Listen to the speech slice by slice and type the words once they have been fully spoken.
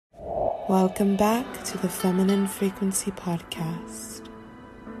Welcome back to the Feminine Frequency Podcast.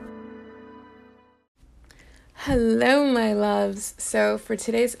 Hello, my loves. So for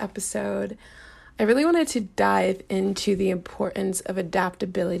today's episode, I really wanted to dive into the importance of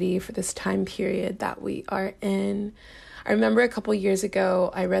adaptability for this time period that we are in. I remember a couple years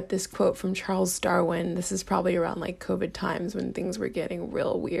ago, I read this quote from Charles Darwin. This is probably around like COVID times when things were getting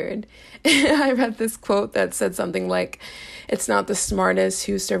real weird. I read this quote that said something like, it's not the smartest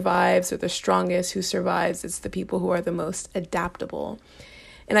who survives or the strongest who survives. It's the people who are the most adaptable.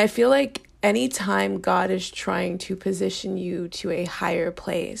 And I feel like anytime God is trying to position you to a higher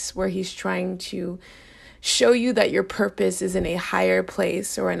place, where he's trying to show you that your purpose is in a higher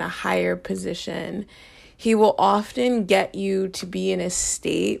place or in a higher position, he will often get you to be in a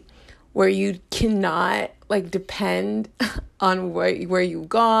state where you cannot depend on where you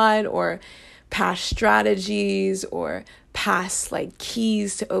got or past strategies or past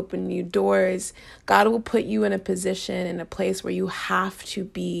keys to open new doors. God will put you in a position, in a place where you have to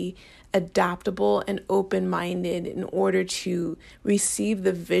be adaptable and open-minded in order to receive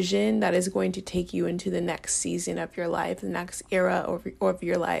the vision that is going to take you into the next season of your life, the next era of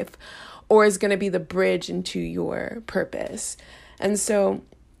your life, or is going to be the bridge into your purpose. And so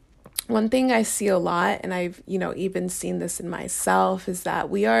one thing I see a lot, and I've, even seen this in myself, is that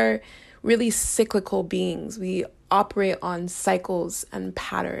we are really cyclical beings. We operate on cycles and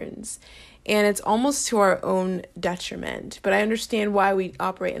patterns, and it's almost to our own detriment. But I understand why we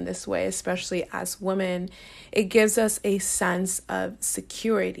operate in this way, especially as women. It gives us a sense of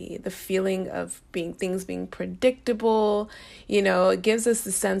security, the feeling of things being predictable. It gives us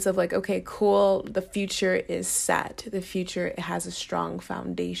the sense of okay, cool, the future is set. The future has a strong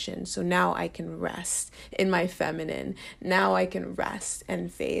foundation. So now I can rest in my feminine. Now I can rest in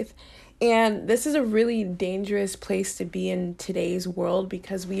faith. And this is a really dangerous place to be in today's world,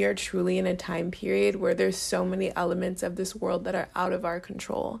 because we are truly in a time period where there's so many elements of this world that are out of our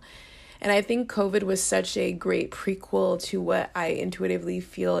control. And I think COVID was such a great prequel to what I intuitively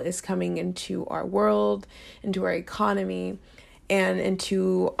feel is coming into our world, into our economy, and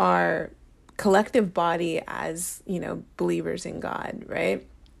into our collective body as, believers in God, right?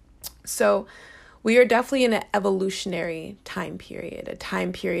 So we are definitely in an evolutionary time period, a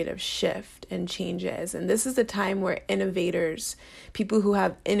time period of shift and changes. And this is a time where innovators, people who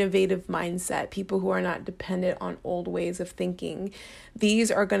have innovative mindset, people who are not dependent on old ways of thinking, these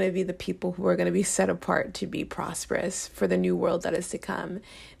are going to be the people who are going to be set apart to be prosperous for the new world that is to come.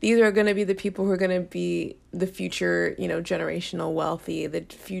 These are going to be the people who are going to be the future, generational wealthy, the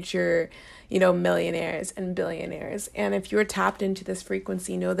future, millionaires and billionaires. And if you're tapped into this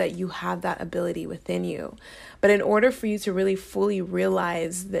frequency, know that you have that ability within you. But in order for you to really fully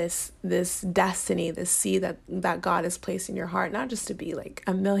realize this destiny, this seed that God has placed in your heart, not just to be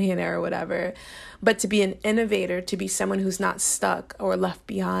a millionaire or whatever, but to be an innovator, to be someone who's not stuck or left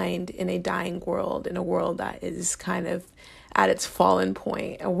behind in a dying world, in a world that is kind of at its fallen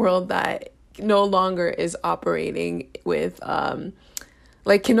point, a world that no longer is operating with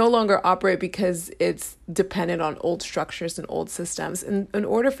can no longer operate because it's dependent on old structures and old systems. And in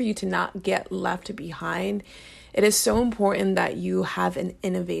order for you to not get left behind, it is so important that you have an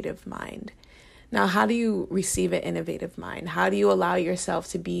innovative mind. Now, how do you receive an innovative mind? How do you allow yourself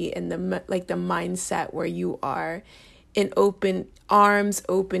to be in the mindset where you are in open arms,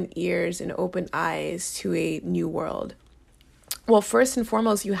 open ears, and open eyes to a new world? Well, first and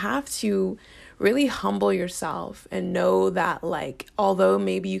foremost, you have to really humble yourself and know that although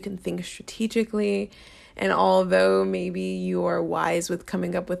maybe you can think strategically, and although maybe you are wise with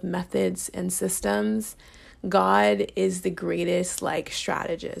coming up with methods and systems, God is the greatest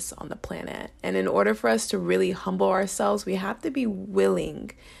strategist on the planet. And in order for us to really humble ourselves, we have to be willing,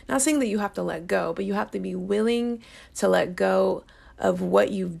 not saying that you have to let go, but you have to be willing to let go of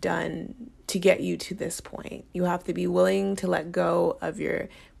what you've done to get you to this point. You have to be willing to let go of your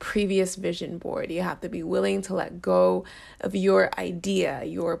previous vision board. You have to be willing to let go of your idea,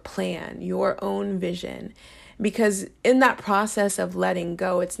 your plan, your own vision. Because in that process of letting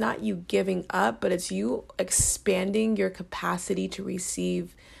go, it's not you giving up, but it's you expanding your capacity to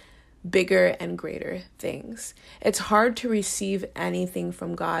receive bigger and greater things. It's hard to receive anything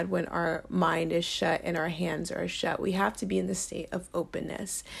from God when our mind is shut and our hands are shut. We have to be in the state of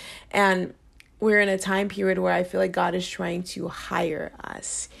openness. And we're in a time period where I feel like God is trying to hire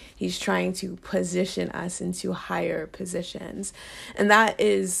us. He's trying to position us into higher positions. And that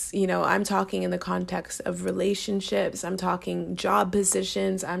is, I'm talking in the context of relationships. I'm talking job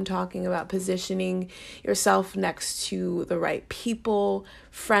positions. I'm talking about positioning yourself next to the right people,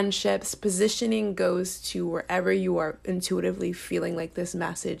 friendships. Positioning goes to wherever you are intuitively feeling like this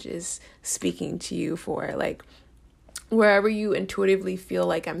message is speaking to you for. Like, wherever you intuitively feel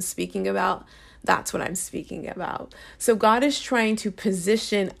like I'm speaking about, that's what I'm speaking about. So God is trying to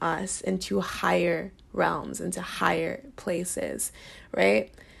position us into higher realms, into higher places,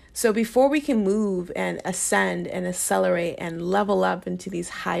 right? So before we can move and ascend and accelerate and level up into these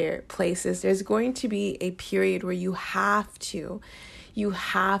higher places, there's going to be a period where you have to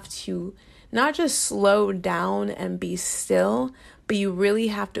not just slow down and be still, but you really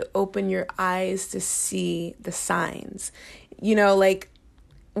have to open your eyes to see the signs. Like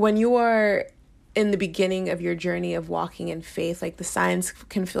when you are in the beginning of your journey of walking in faith, like the signs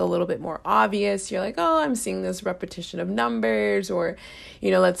can feel a little bit more obvious. You're like, oh, I'm seeing this repetition of numbers, or,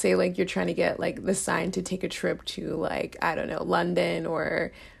 let's say like you're trying to get like the sign to take a trip to like, I don't know, London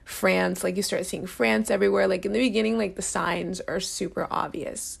or France. Like you start seeing France everywhere. Like in the beginning, like the signs are super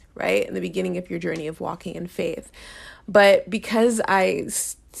obvious, right? In the beginning of your journey of walking in faith. But because I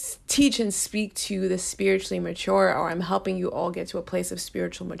teach and speak to the spiritually mature, or I'm helping you all get to a place of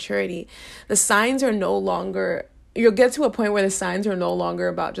spiritual maturity, the signs are no longer, you'll get to a point where the signs are no longer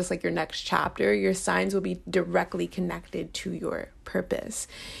about just like your next chapter. Your signs will be directly connected to your purpose.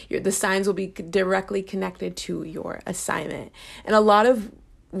 The signs will be directly connected to your assignment. And a lot of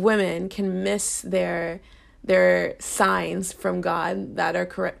women can miss their signs from God that are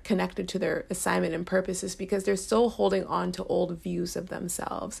connected to their assignment and purposes because they're still holding on to old views of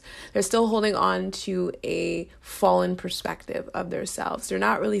themselves. They're still holding on to a fallen perspective of themselves. They're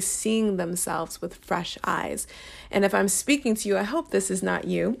not really seeing themselves with fresh eyes. And if I'm speaking to you, I hope this is not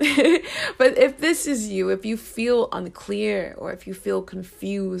you. But if this is you, if you feel unclear or if you feel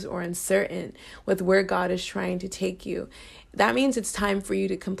confused or uncertain with where God is trying to take you, that means it's time for you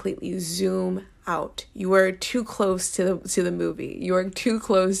to completely zoom out. You are too close to the movie. You are too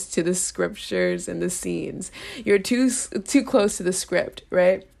close to the scriptures and the scenes. You're too close to the script,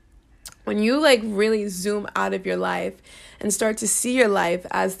 right? When you like really zoom out of your life and start to see your life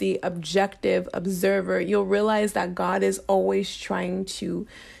as the objective observer, you'll realize that God is always trying to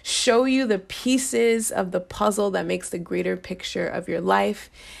show you the pieces of the puzzle that makes the greater picture of your life.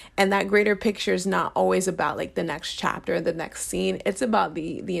 And that greater picture is not always about like the next chapter, the next scene. It's about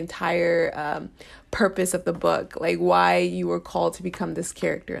the entire purpose of the book, like why you were called to become this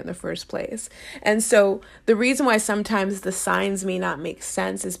character in the first place. And so the reason why sometimes the signs may not make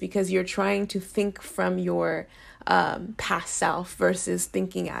sense is because you're trying to think from your past self versus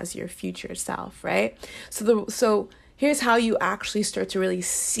thinking as your future self, right? So here's how you actually start to really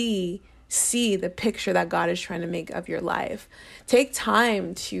see the picture that God is trying to make of your life. Take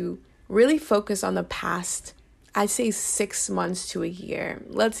time to really focus on the past, I'd say 6 months to a year.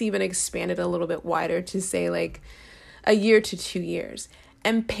 Let's even expand it a little bit wider to say like a year to 2 years.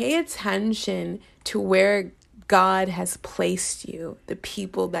 And pay attention to where God has placed you, the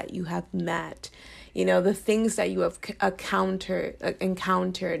people that you have met, the things that you have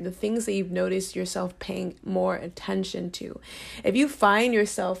encountered, the things that you've noticed yourself paying more attention to. If you find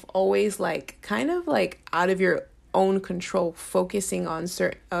yourself always like kind of like out of your own control, focusing on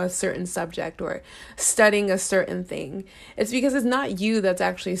a certain subject or studying a certain thing, it's because it's not you that's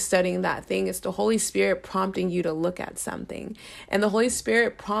actually studying that thing. It's the Holy Spirit prompting you to look at something. And the Holy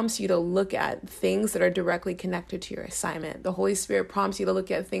Spirit prompts you to look at things that are directly connected to your assignment. The Holy Spirit prompts you to look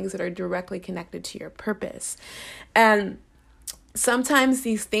at things that are directly connected to your purpose. And sometimes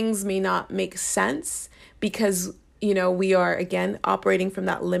these things may not make sense because we are, again, operating from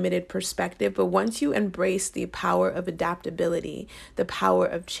that limited perspective. But once you embrace the power of adaptability, the power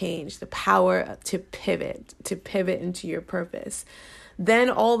of change, the power to pivot into your purpose, then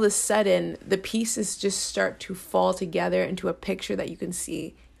all of a sudden, the pieces just start to fall together into a picture that you can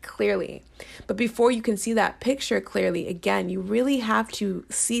see clearly. But before you can see that picture clearly, again, you really have to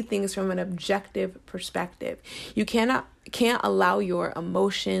see things from an objective perspective. You can't allow your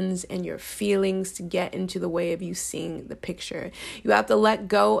emotions and your feelings to get into the way of you seeing the picture. You have to let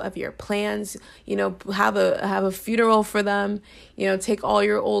go of your plans, have a funeral for them, take all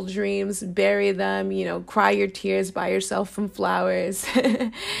your old dreams, bury them, cry your tears, buy yourself some flowers,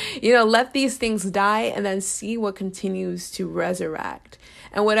 let these things die and then see what continues to resurrect.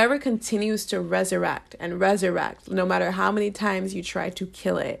 And whatever continues to resurrect and resurrect, no matter how many times you try to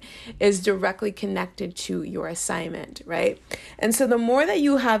kill it, is directly connected to your assignment, right? And so the more that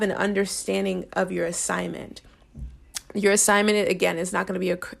you have an understanding of your assignment, again is not going to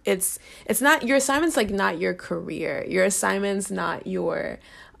be it's not your assignment's like not your career. Your assignment's not your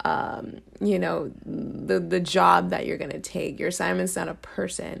the job that you're going to take. Your assignment's not a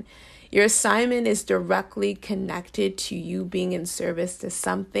person. Your assignment is directly connected to you being in service to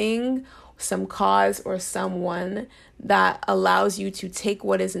something, some cause, or someone that allows you to take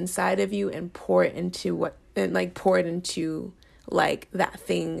what is inside of you and pour it into that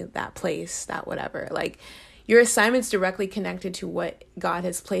thing, that place, that whatever. Like, your assignment's directly connected to what God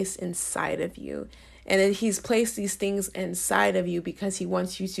has placed inside of you. And he's placed these things inside of you because he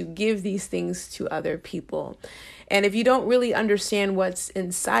wants you to give these things to other people. And if you don't really understand what's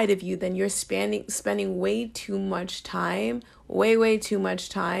inside of you, then you're spending way too much time, way too much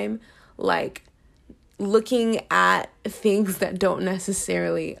time, like looking at things that don't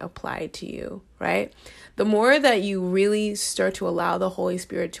necessarily apply to you, right? The more that you really start to allow the Holy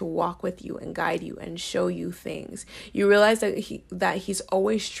Spirit to walk with you and guide you and show you things, you realize that he's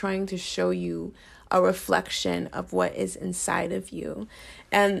always trying to show you a reflection of what is inside of you.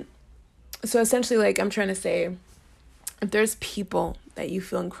 And so essentially, like, I'm trying to say, if there's people that you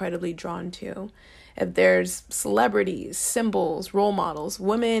feel incredibly drawn to, if there's celebrities, symbols, role models,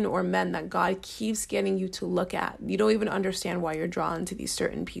 women or men that God keeps getting you to look at, you don't even understand why you're drawn to these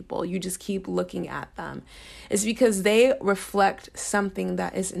certain people. You just keep looking at them. It's because they reflect something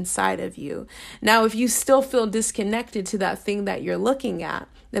that is inside of you. Now, if you still feel disconnected to that thing that you're looking at,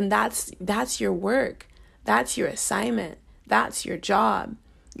 then that's your work. That's your assignment. That's your job.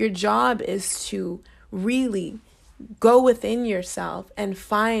 Your job is to really go within yourself and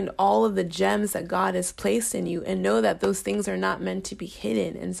find all of the gems that God has placed in you, and know that those things are not meant to be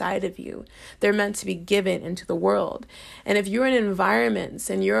hidden inside of you. They're meant to be given into the world. And if you're in environments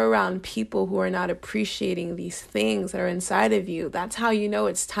and you're around people who are not appreciating these things that are inside of you, that's how you know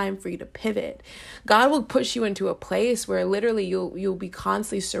it's time for you to pivot. God will push you into a place where literally you'll be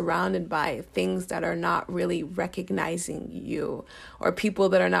constantly surrounded by things that are not really recognizing you, or people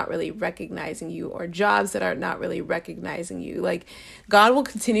that are not really recognizing you, or jobs that are not really recognizing you. Like, God will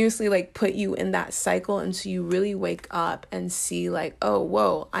continuously like put you in that cycle until you really wake up and see like, oh,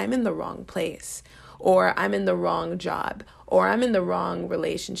 whoa, I'm in the wrong place, or I'm in the wrong job, or I'm in the wrong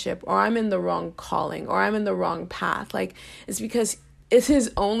relationship, or I'm in the wrong calling, or I'm in the wrong path. Like, it's because it's his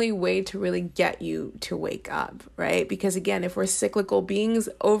only way to really get you to wake up, right? Because again, if we're cyclical beings,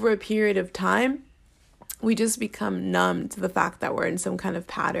 over a period of time, we just become numb to the fact that we're in some kind of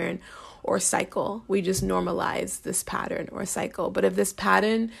pattern or cycle. We just normalize this pattern or cycle. But if this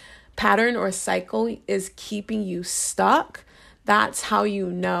pattern or cycle is keeping you stuck, that's how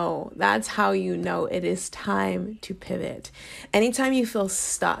you know it is time to pivot. Anytime you feel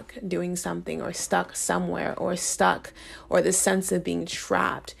stuck doing something, or stuck somewhere, or this sense of being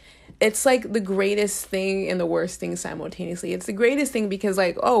trapped, it's like the greatest thing and the worst thing simultaneously. It's the greatest thing because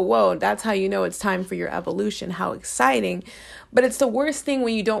like, oh, whoa, that's how you know it's time for your evolution. How exciting. But it's the worst thing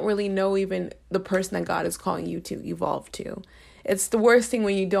when you don't really know even the person that God is calling you to evolve to. It's the worst thing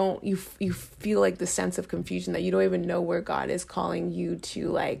when you feel like the sense of confusion that you don't even know where God is calling you to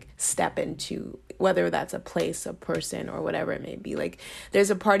like step into, whether that's a place, a person, or whatever it may be. Like, there's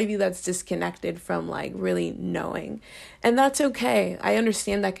a part of you that's disconnected from like really knowing, and that's okay. I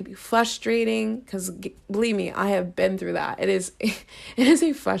understand that could be frustrating, because believe me, I have been through that. It is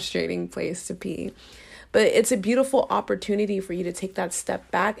a frustrating place to be. But it's a beautiful opportunity for you to take that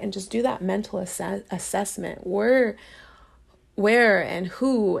step back and just do that mental assessment. Where and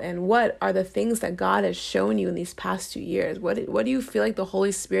who and what are the things that God has shown you in these past 2 years? What do you feel like the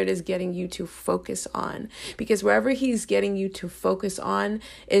Holy Spirit is getting you to focus on? Because wherever he's getting you to focus on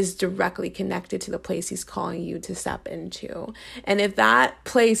is directly connected to the place he's calling you to step into. And if that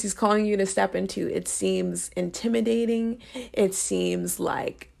place he's calling you to step into, it seems intimidating, it seems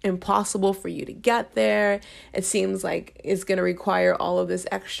like impossible for you to get there, it seems like it's going to require all of this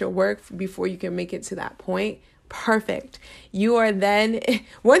extra work before you can make it to that point, perfect. You are then,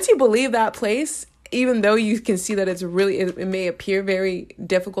 once you believe that place, even though you can see that it may appear very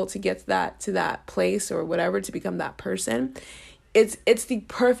difficult to get to that place or whatever, to become that person, it's the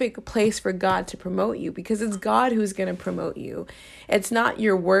perfect place for God to promote you, because it's God who's going to promote you. It's not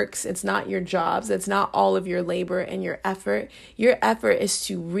your works. It's not your jobs. It's not all of your labor and your effort. Your effort is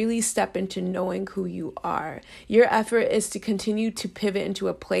to really step into knowing who you are. Your effort is to continue to pivot into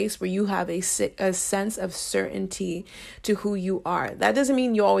a place where you have a sense of certainty to who you are. That doesn't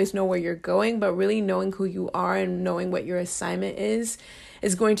mean you always know where you're going, but really knowing who you are and knowing what your assignment is,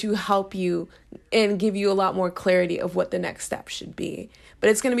 is going to help you and give you a lot more clarity of what the next step should be. But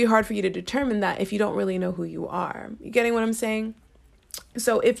it's going to be hard for you to determine that if you don't really know who you are. You getting what I'm saying?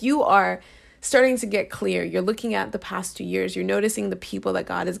 So if you are starting to get clear, you're looking at the past 2 years, you're noticing the people that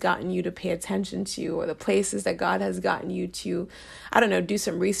God has gotten you to pay attention to, or the places that God has gotten you to, do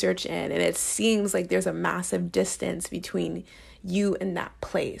some research in, and it seems like there's a massive distance between you and that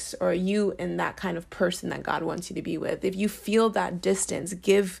place, or you and that kind of person that God wants you to be with. If you feel that distance,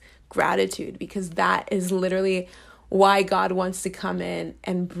 give gratitude, because that is literally why God wants to come in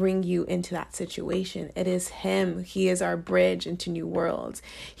and bring you into that situation. It is Him. He is our bridge into new worlds.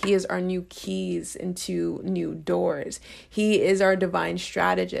 He is our new keys into new doors. He is our divine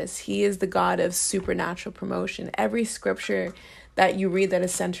strategist. He is the God of supernatural promotion. Every scripture that you read that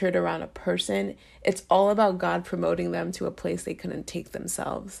is centered around a person, it's all about God promoting them to a place they couldn't take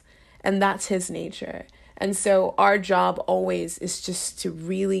themselves. And that's His nature. And so our job always is just to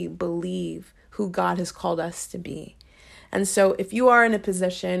really believe who God has called us to be. And so if you are in a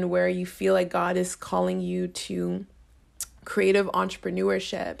position where you feel like God is calling you to creative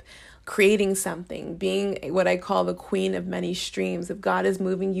entrepreneurship, creating something, being what I call the queen of many streams, if God is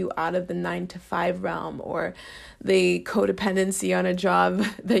moving you out of the 9-to-5 realm, or the codependency on a job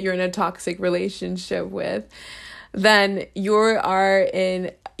that you're in a toxic relationship with, then you're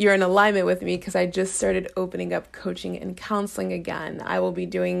in alignment with me, because I just started opening up coaching and counseling again. I will be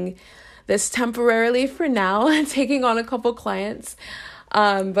doing this temporarily for now, taking on a couple clients.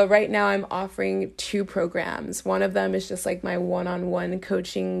 But right now I'm offering 2 programs. One of them is just like my one-on-one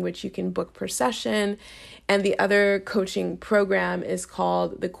coaching, which you can book per session. And the other coaching program is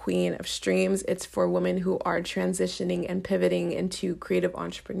called the Queen of Streams. It's for women who are transitioning and pivoting into creative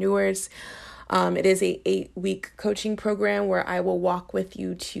entrepreneurs. It is a 8-week coaching program where I will walk with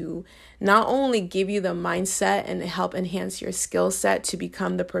you to not only give you the mindset and help enhance your skill set to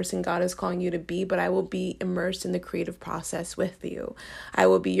become the person God is calling you to be, but I will be immersed in the creative process with you. I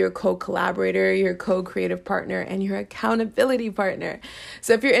will be your co-collaborator, your co-creative partner, and your accountability partner.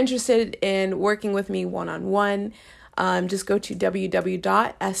 So if you're interested in working with me one-on-one, just go to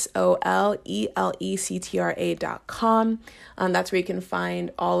www.solectra.com. That's where you can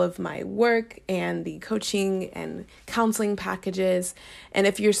find all of my work and the coaching and counseling packages. And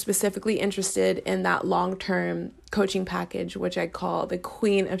if you're specifically interested in that long-term coaching package, which I call the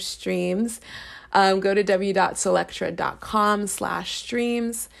Queen of Streams, go to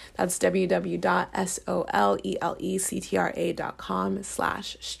www.solectra.com/streams. That's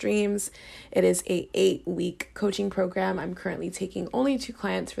www.solectra.com/streams. It is a 8-week coaching program. I'm currently taking only 2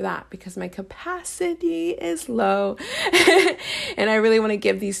 clients for that because my capacity is low. And I really want to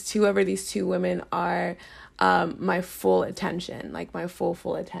give these two women are my full attention, like my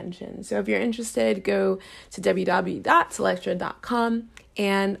full attention. So if you're interested, go to www.solectra.com,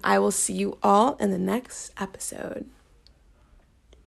 and I will see you all in the next episode.